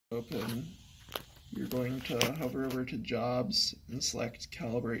open, you're going to hover over to Jobs and select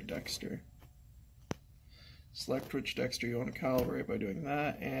Calibrate Dexter. Select which Dexter you want to calibrate by doing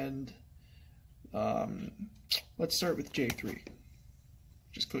that, and let's start with J3.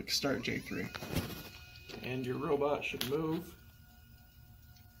 Just click Start J3. And your robot should move.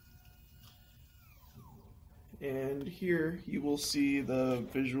 And here you will see the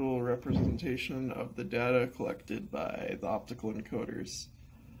visual representation of the data collected by the optical encoders.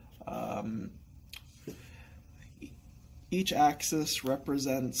 Each axis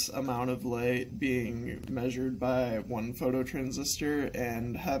represents amount of light being measured by one phototransistor,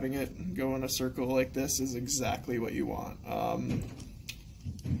 and having it go in a circle like this is exactly what you want.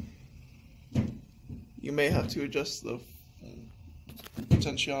 You may have to adjust the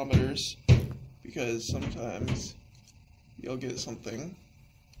potentiometers because sometimes you'll get something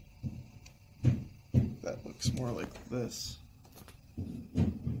that looks more like this.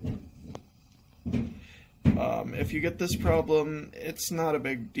 If you get this problem, it's not a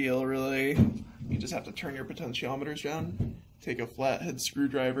big deal really. You just have to turn your potentiometers down, take a flathead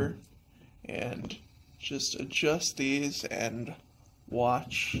screwdriver, and just adjust these and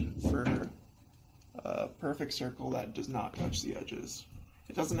watch for a perfect circle that does not touch the edges.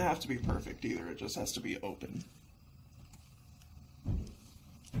 It doesn't have to be perfect either, it just has to be open.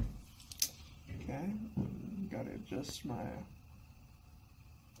 Okay, gotta adjust my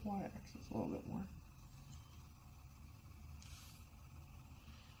y-axis a little bit more.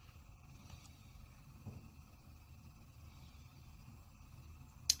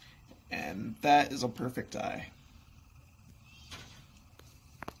 And that is a perfect eye.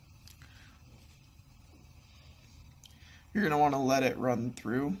 You're going to want to let it run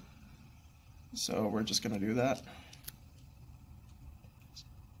through, so we're just going to do that.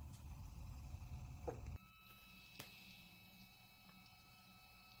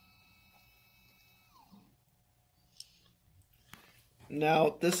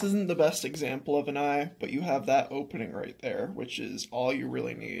 Now, this isn't the best example of an eye, but you have that opening right there, which is all you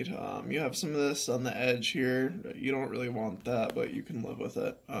really need. You have some of this on the edge here. You don't really want that, but you can live with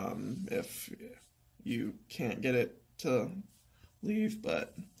it if you can't get it to leave.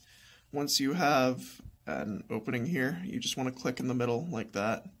 But once you have an opening here, you just want to click in the middle like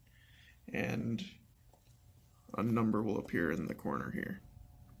that, and a number will appear in the corner here.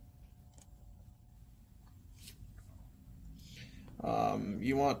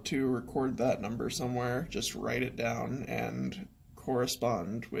 You want to record that number somewhere, just write it down and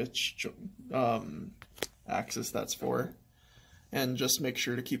correspond which axis that's for, and just make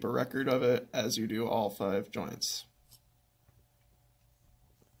sure to keep a record of it as you do all 5 joints.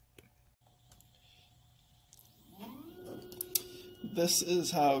 This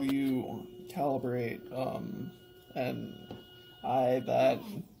is how you calibrate an eye that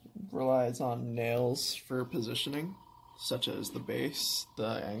relies on nails for positioning, such as the base,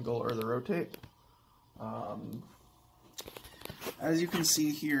 the angle, or the rotate. As you can see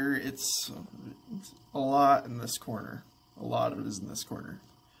here, it's a lot in this corner. A lot of it is in this corner.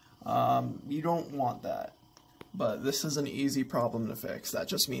 You don't want that, but this is an easy problem to fix. That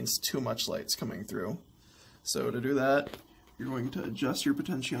just means too much light's coming through. So to do that, you're going to adjust your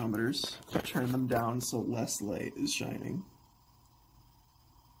potentiometers, turn them down so less light is shining.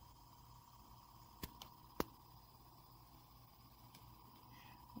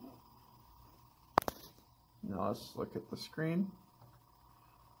 Now let's look at the screen.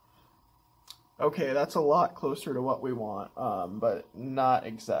 Okay, that's a lot closer to what we want, but not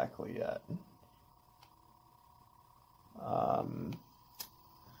exactly yet.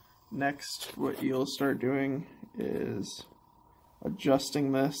 Next, what you'll start doing is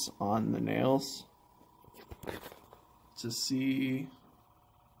adjusting this on the nails to see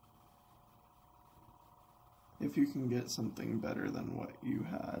if you can get something better than what you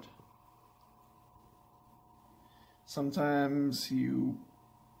had. Sometimes you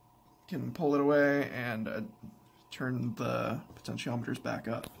can pull it away and turn the potentiometers back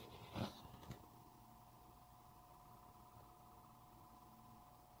up.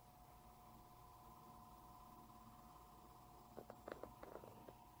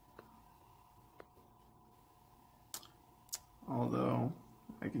 Although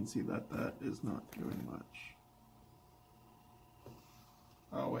I can see that that is not doing much.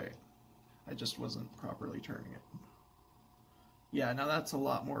 Oh wait, I just wasn't properly turning it. Yeah, now that's a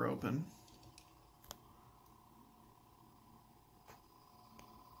lot more open.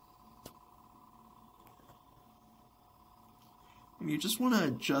 And you just want to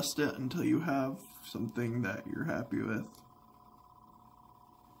adjust it until you have something that you're happy with.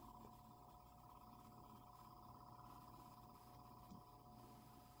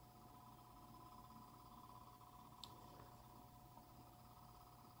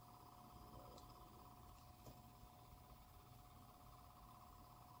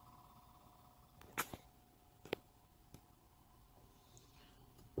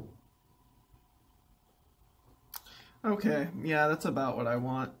 Okay, yeah, that's about what I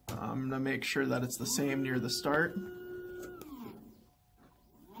want. I'm gonna make sure that it's the same near the start.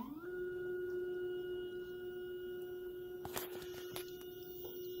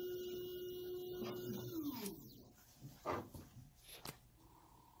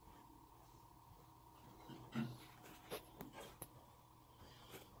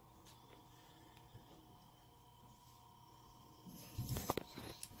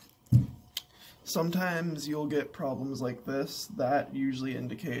 Sometimes you'll get problems like this. That usually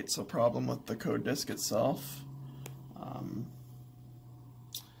indicates a problem with the code disk itself. Let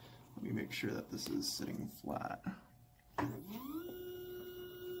me make sure that this is sitting flat.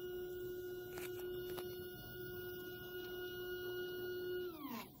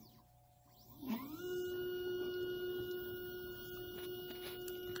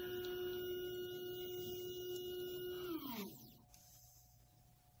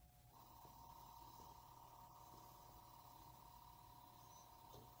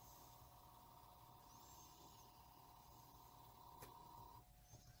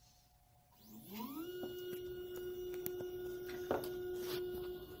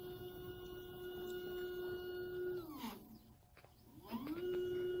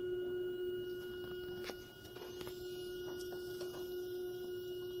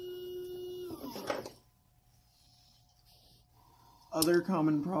 Other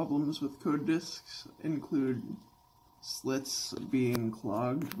common problems with code disks include slits being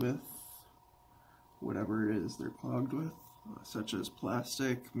clogged with whatever it is they're clogged with, such as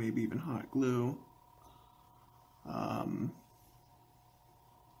plastic, maybe even hot glue.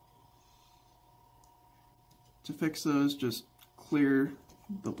 To fix those, just clear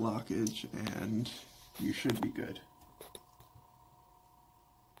the blockage and you should be good.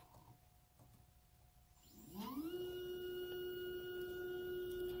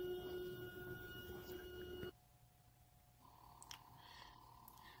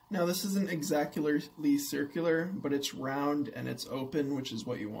 Now this isn't exactly circular, but it's round and it's open, which is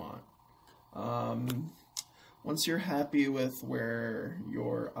what you want. Once you're happy with where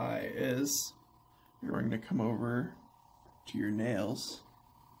your eye is, you're going to come over to your nails.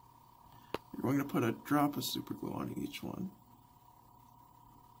 You're going to put a drop of super glue on each one.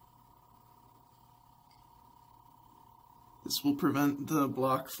 This will prevent the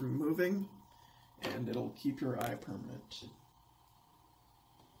block from moving, and it'll keep your eye permanent.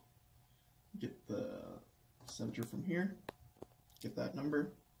 Get the center from here, get that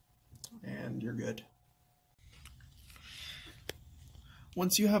number, and you're good.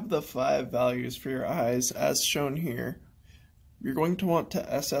 Once you have the 5 values for your eyes, as shown here, you're going to want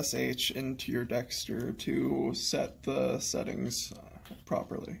to SSH into your Dexter to set the settings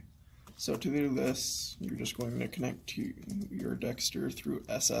properly. So to do this, you're just going to connect to your Dexter through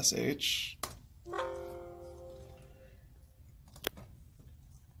SSH.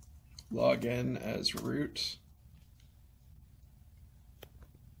 Log in as root.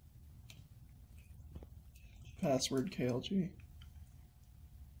 Password KLG.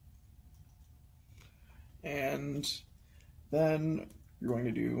 And then you're going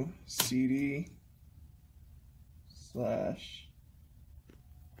to do cd/.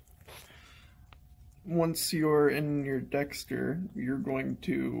 Once you're in your Dexter, you're going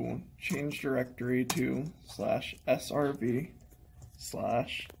to change directory to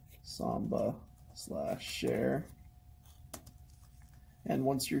 /srv/samba/share. And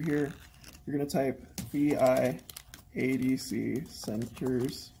once you're here, you're going to type vi adc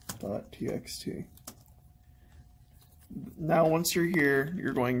centers.txt. Now once you're here,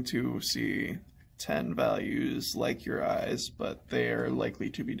 you're going to see 10 values like your eyes, but they are likely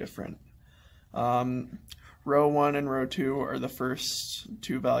to be different. Row 1 and row 2 are the first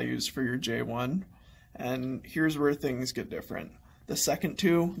 2 values for your J1, and here's where things get different. The second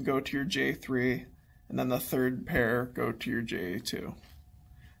 2 go to your J3, and then the third pair go to your J2.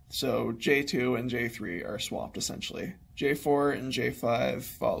 So J2 and J3 are swapped essentially. J4 and J5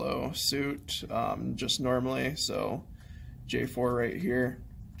 follow suit just normally, so J4 right here,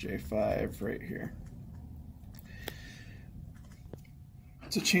 J5 right here.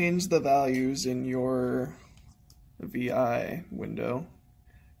 To change the values in your VI window,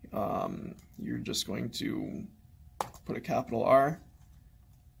 you're just going to put a capital R,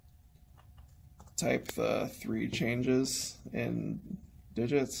 type the 3 changes in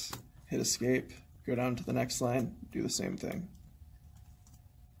digits, hit escape, go down to the next line, do the same thing.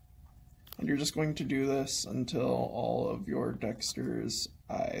 And you're just going to do this until all of your Dexter's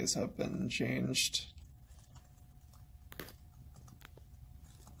eyes have been changed.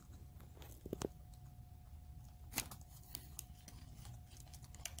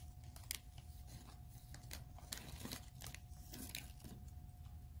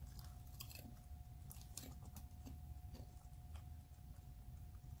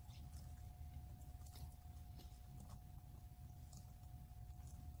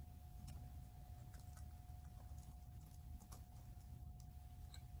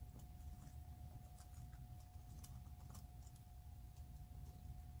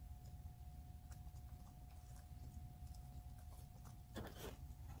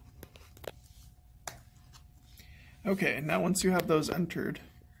 Okay, now once you have those entered,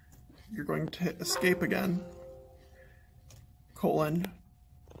 you're going to hit escape again,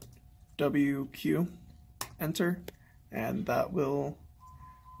 :WQ, enter, and that will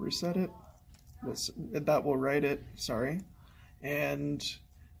reset it. That will write it, sorry. And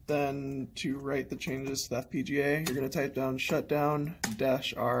then to write the changes to the FPGA, you're going to type down shutdown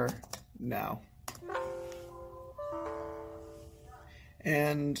 -R now.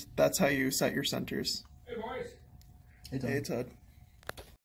 And that's how you set your centers. Hey, boys. Hey, Todd.